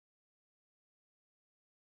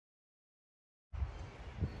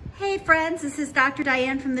Hey friends, this is Dr.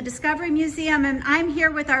 Diane from the Discovery Museum, and I'm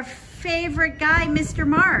here with our favorite guy, Mr.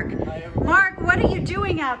 Mark. Hi, everyone. Mark, what are you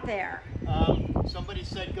doing out there? Somebody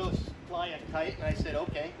said go fly a kite, and I said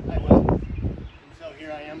okay, I will. And so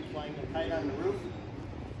here I am flying a kite on the roof.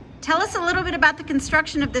 Tell us a little bit about the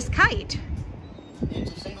construction of this kite.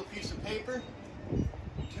 It's a single piece of paper, 2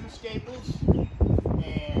 staples,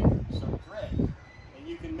 and some thread. And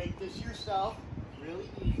you can make this yourself, really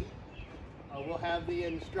easy. We'll have the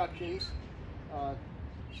instructions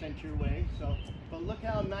sent your way. But look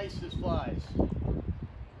how nice this flies.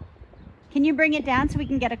 Can you bring it down so we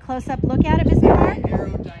can get a close-up look at it, Mr. Mark?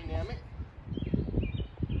 Aerodynamic,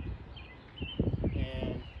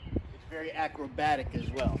 and it's very acrobatic as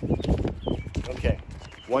well. Okay,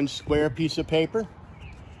 1 square piece of paper,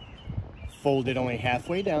 folded only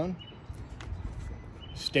halfway down,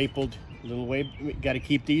 stapled a little way. We got to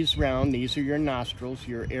keep these round. These are your nostrils,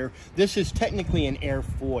 your air. This is technically an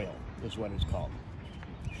airfoil, is what it's called.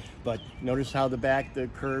 But notice how the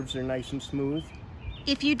curves are nice and smooth.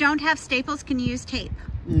 If you don't have staples, can you use tape?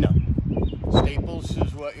 No. Staples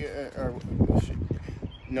is what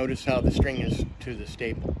notice how the string is to the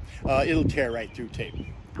staple. It'll tear right through tape.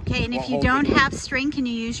 Okay, and if you don't have string, can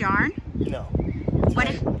you use yarn? No.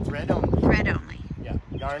 What if thread only? Thread only. Yeah,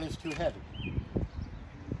 yarn is too heavy.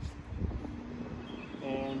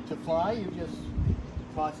 And to fly, you just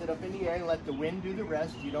toss it up in the air and let the wind do the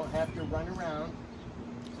rest. You don't have to run around.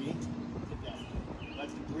 See? Look at that. Let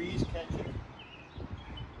the breeze catch it.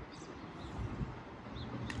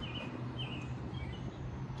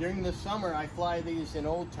 During the summer, I fly these in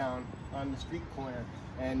Old Town on the street corner,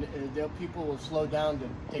 and people will slow down to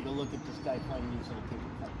take a look at this guy flying these little paper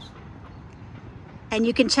kites. And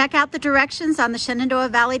you can check out the directions on the Shenandoah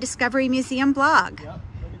Valley Discovery Museum blog. Yep,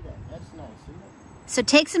 look at that. That's nice, isn't it? So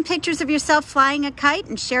take some pictures of yourself flying a kite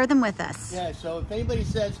and share them with us. Yeah, so if anybody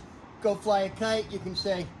says, go fly a kite, you can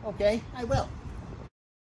say, okay, I will.